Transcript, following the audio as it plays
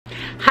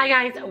Hi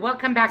guys,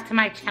 welcome back to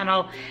my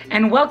channel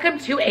and welcome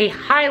to a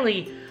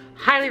highly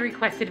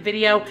requested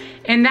video,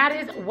 and that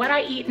is what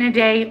I eat in a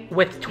day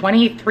with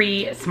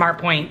 23 smart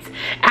points.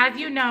 As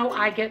you know,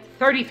 I get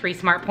 33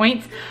 smart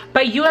points,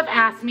 but you have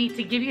asked me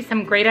to give you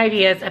some great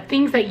ideas of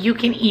things that you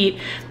can eat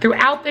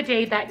throughout the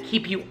day that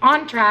keep you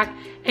on track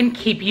and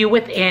keep you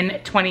within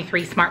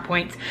 23 smart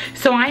points.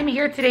 So I'm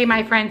here today,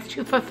 my friends,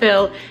 to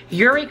fulfill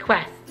your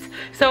requests.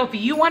 So if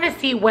you want to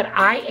see what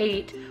I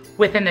ate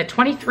within the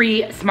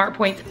 23 smart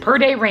points per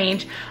day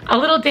range, a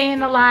little day in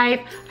the life,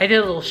 I did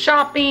a little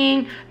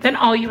shopping, then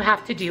all you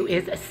have to do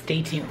is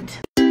stay tuned.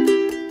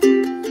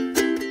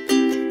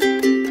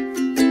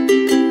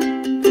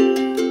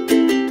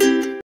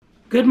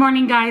 Good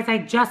morning, guys.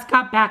 I just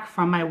got back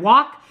from my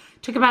walk.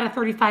 Took about a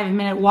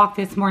 35-minute walk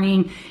this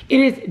morning. It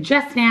is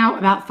just now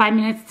about 5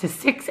 minutes to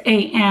 6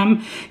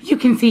 a.m. You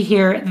can see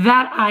here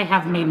that I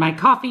have made my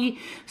coffee.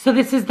 So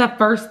this is the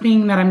first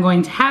thing that I'm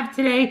going to have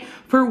today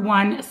for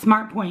one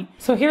smart point.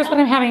 So here's what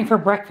I'm having for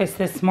breakfast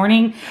this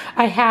morning.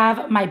 I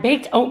have my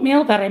baked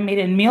oatmeal that I made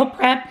in meal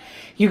prep.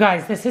 You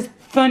guys, this is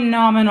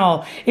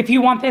phenomenal. If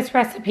you want this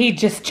recipe,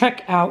 just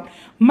check out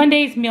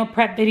Monday's meal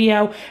prep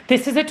video.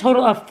 This is a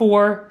total of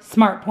 4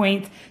 smart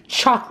points.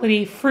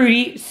 Chocolatey,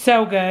 fruity,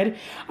 so good.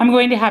 I'm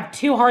going to have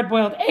 2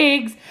 hard-boiled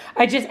eggs.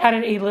 I just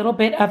added a little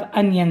bit of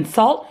onion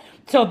salt.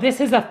 So this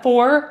is a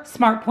 4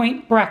 smart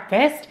point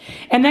breakfast.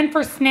 And then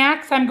for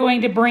snacks, I'm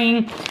going to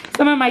bring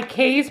some of my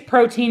K's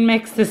protein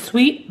mix, the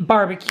sweet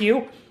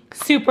barbecue.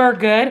 Super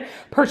good.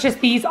 Purchase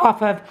these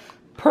off of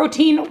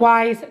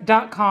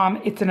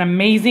proteinwise.com. It's an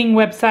amazing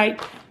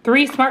website.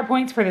 3 smart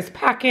points for this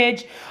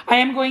package. I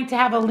am going to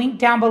have a link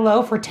down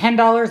below for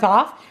 $10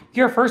 off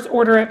your first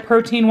order at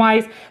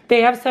ProteinWise.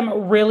 They have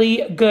some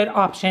really good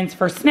options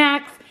for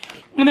snacks.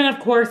 And then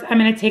of course, I'm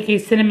gonna take a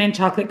cinnamon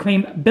chocolate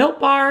cream Built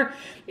Bar.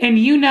 And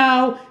you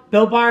know,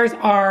 Built Bars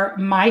are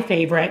my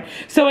favorite.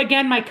 So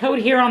again, my code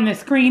here on the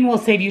screen will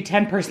save you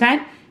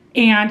 10%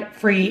 and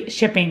free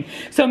shipping.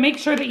 So make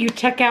sure that you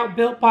check out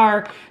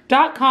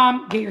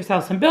BuiltBar.com, get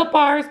yourself some Built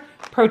Bars,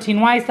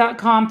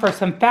 ProteinWise.com for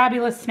some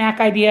fabulous snack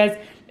ideas,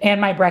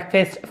 and my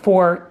breakfast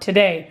for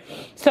today.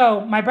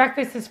 So my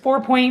breakfast is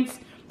 4 points,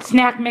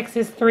 snack mix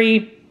is 3,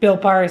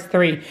 Built Bar is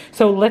 3.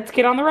 So let's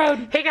get on the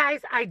road. Hey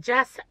guys, I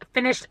just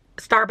finished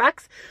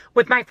Starbucks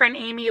with my friend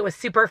Amy. It was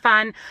super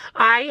fun.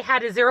 I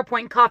had a 0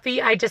 point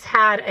coffee. I just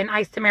had an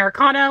iced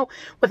Americano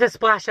with a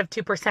splash of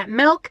 2%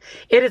 milk.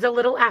 It is a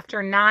little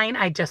after 9.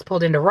 I just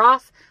pulled into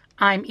Ross.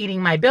 I'm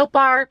eating my Built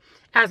Bar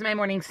as my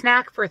morning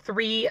snack for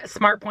 3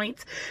 smart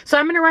points. So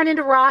I'm gonna run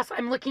into Ross.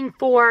 I'm looking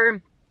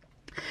for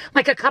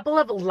like a couple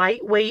of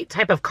lightweight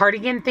type of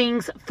cardigan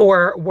things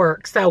for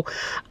work. So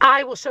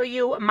I will show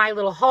you my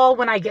little haul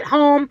when I get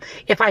home.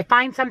 If I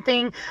find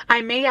something, I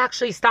may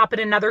actually stop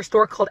at another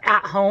store called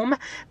At Home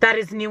that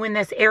is new in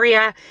this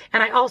area.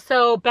 And I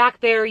also, back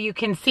there, you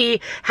can see,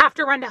 have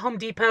to run to Home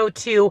Depot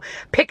to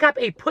pick up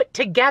a put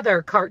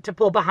together cart to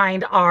pull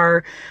behind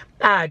our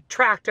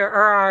tractor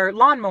or our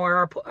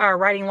lawnmower, our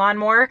riding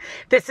lawnmower.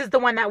 This is the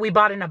one that we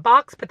bought in a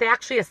box, but they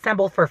actually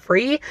assemble for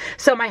free.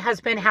 So my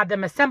husband had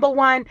them assemble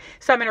one.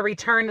 So I'm going to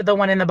return the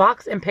one in the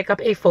box and pick up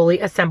a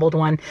fully assembled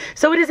one.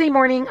 So it is a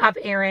morning of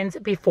errands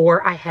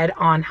before I head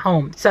on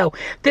home. So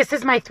this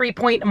is my 3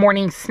 point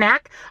morning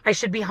snack. I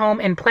should be home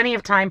in plenty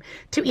of time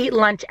to eat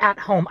lunch at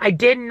home. I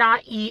did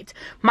not eat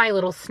my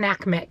little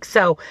snack mix.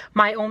 So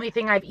my only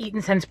thing I've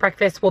eaten since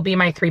breakfast will be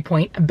my 3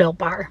 point Built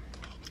Bar.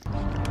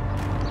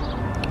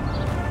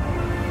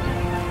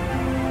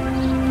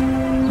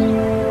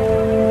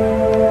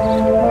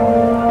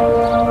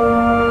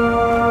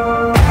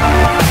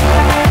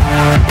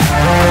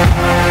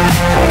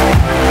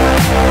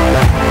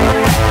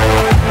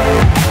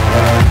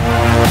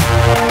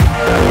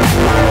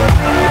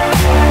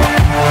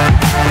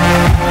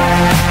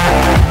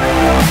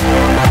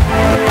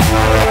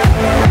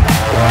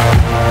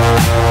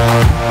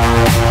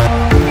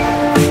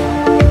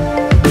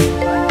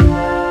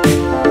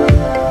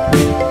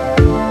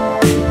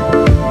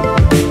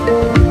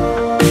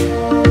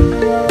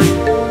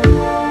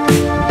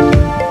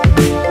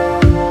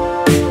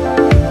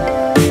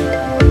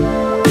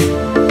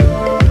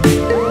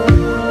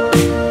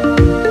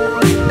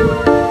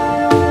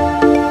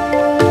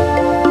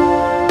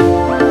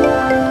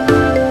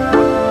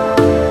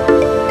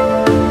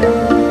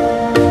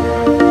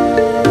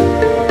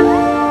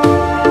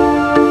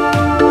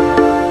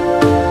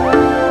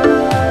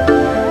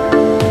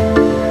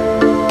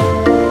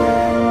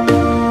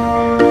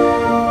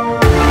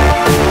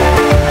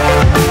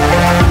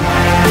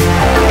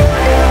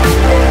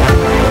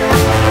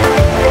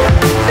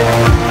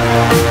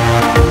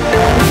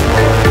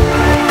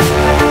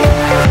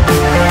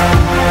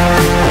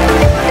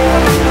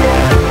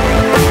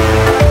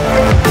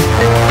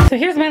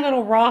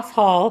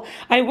 Haul.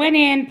 I went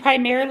in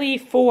primarily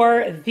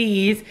for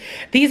these.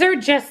 These are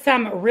just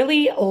some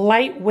really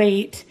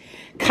lightweight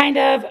kind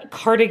of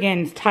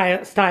cardigan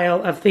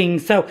style of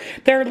things. So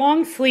they're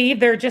long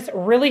sleeve. They're just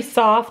really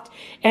soft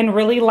and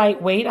really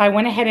lightweight. I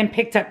went ahead and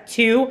picked up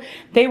 2.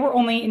 They were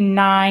only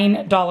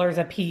 $9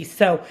 a piece.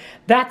 So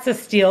that's a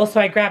steal.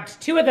 So I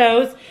grabbed 2 of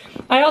those.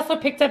 I also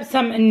picked up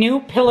some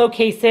new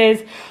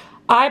pillowcases.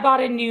 I bought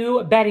a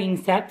new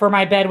bedding set for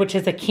my bed, which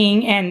is a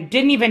king, and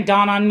didn't even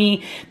dawn on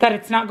me that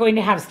it's not going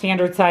to have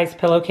standard size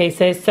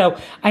pillowcases. So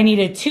I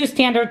needed 2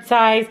 standard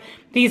size.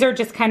 These are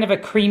just kind of a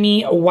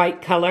creamy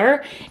white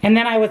color. And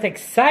then I was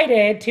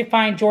excited to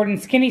find Jordan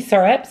Skinny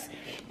Syrups.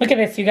 Look at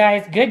this, you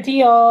guys. Good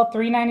deal,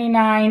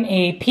 $3.99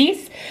 a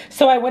piece.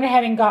 So I went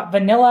ahead and got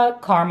vanilla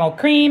caramel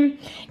cream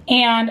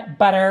and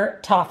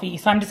butter toffee.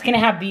 So I'm just gonna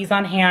have these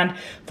on hand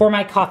for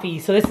my coffee.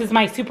 So this is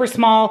my super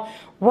small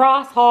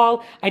Ross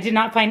haul. I did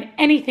not find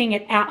anything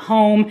at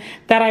home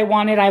that I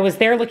wanted. I was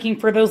there looking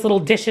for those little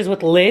dishes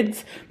with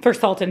lids for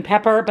salt and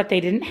pepper, but they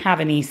didn't have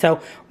any. So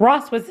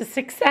Ross was a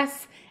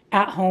success.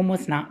 At home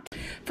was not.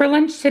 For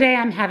lunch today,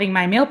 I'm having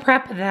my meal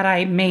prep that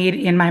I made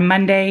in my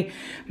Monday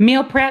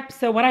meal prep.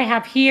 So what I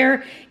have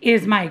here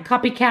is my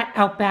Copycat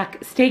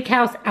Outback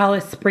Steakhouse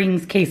Alice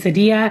Springs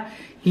quesadilla.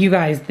 You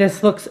guys,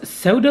 this looks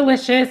so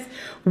delicious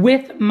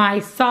with my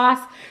sauce.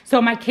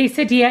 So my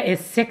quesadilla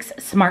is 6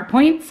 Smart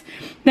Points.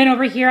 Then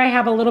over here, I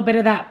have a little bit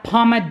of that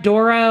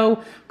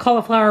Pomodoro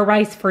cauliflower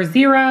rice for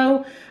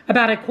 $0,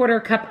 about a 1/4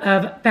 cup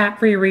of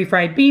fat-free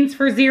refried beans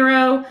for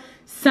 $0,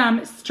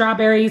 some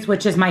strawberries,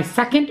 which is my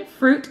second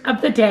fruit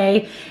of the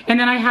day. And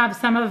then I have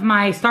some of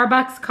my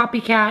Starbucks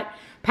Copycat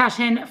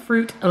Passion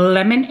Fruit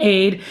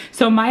Lemonade.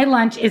 So my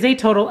lunch is a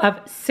total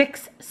of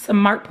 6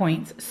 Smart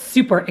Points.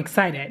 Super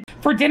excited.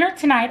 For dinner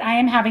tonight, I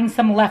am having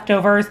some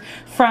leftovers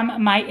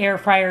from my air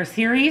fryer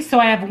series. So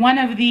I have one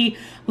of the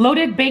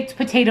loaded baked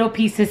potato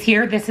pieces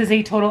here. This is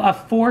a total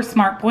of 4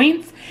 Smart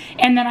Points.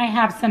 And then I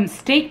have some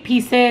steak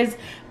pieces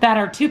that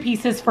are 2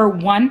 pieces for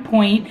 1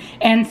 point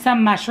and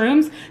some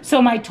mushrooms.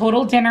 So my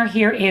total dinner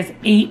here is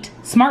 8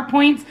 Smart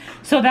Points.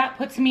 So that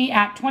puts me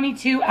at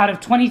 22 out of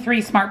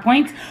 23 Smart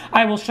Points.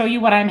 I will show you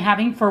what I'm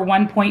having for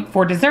 1 point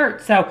for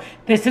dessert. So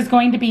this is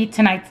going to be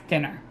tonight's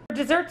dinner. For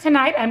dessert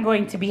tonight, I'm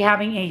going to be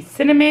having a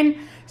cinnamon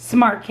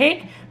smart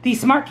cake. These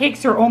smart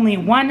cakes are only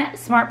 1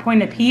 Smart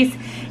Point a piece,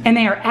 and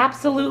they are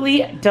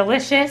absolutely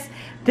delicious.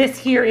 This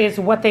here is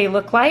what they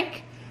look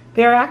like.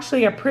 They're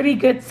actually a pretty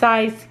good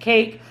sized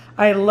cake.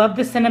 I love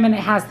the cinnamon.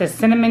 It has the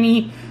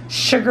cinnamony,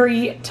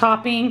 sugary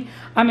topping.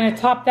 I'm gonna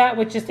top that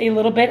with just a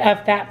little bit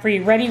of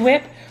fat-free Ready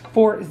Whip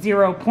for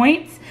 0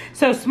 points.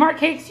 So smart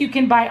cakes you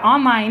can buy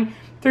online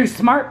through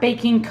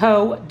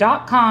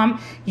smartbakingco.com.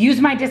 Use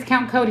my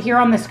discount code here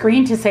on the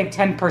screen to save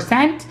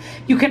 10%.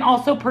 You can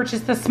also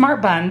purchase the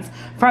Smart Buns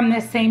from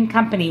this same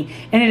company,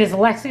 and it is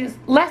less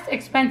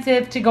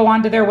expensive to go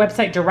onto their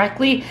website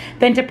directly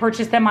than to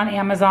purchase them on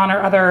Amazon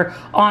or other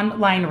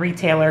online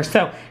retailers.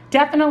 So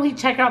definitely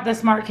check out the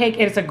Smart Cake.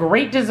 It is a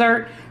great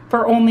dessert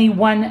for only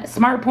 1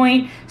 Smart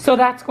Point. So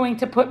that's going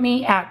to put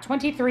me at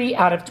 23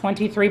 out of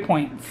 23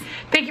 points.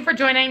 Thank you for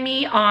joining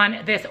me on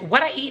this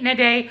What I Eat in a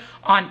Day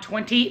on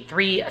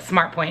 23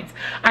 Smart Points.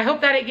 I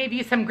hope that it gave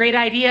you some great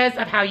ideas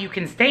of how you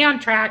can stay on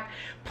track,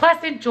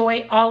 plus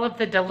enjoy all of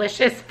the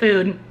delicious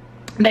food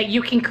that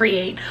you can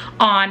create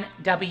on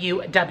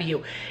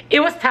WW.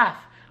 It was tough.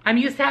 I'm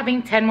used to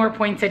having 10 more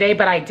points a day,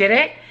 but I did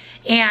it.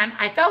 And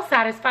I felt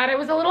satisfied. I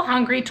was a little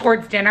hungry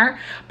towards dinner,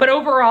 but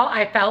overall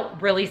I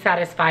felt really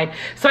satisfied.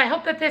 So I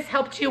hope that this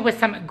helped you with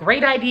some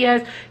great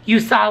ideas. You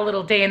saw a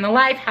little day in the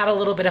life, had a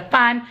little bit of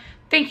fun.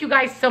 Thank you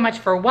guys so much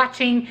for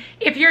watching.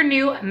 If you're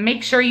new,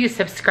 make sure you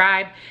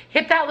subscribe.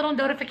 Hit that little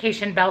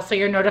notification bell so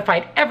you're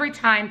notified every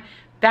time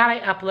that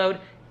I upload.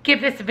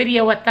 Give this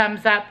video a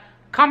thumbs up.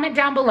 Comment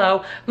down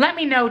below. Let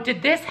me know,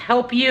 did this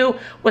help you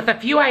with a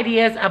few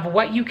ideas of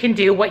what you can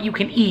do, what you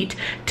can eat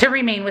to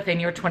remain within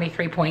your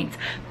 23 points?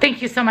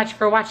 Thank you so much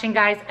for watching,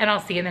 guys, and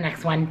I'll see you in the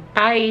next one.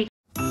 Bye.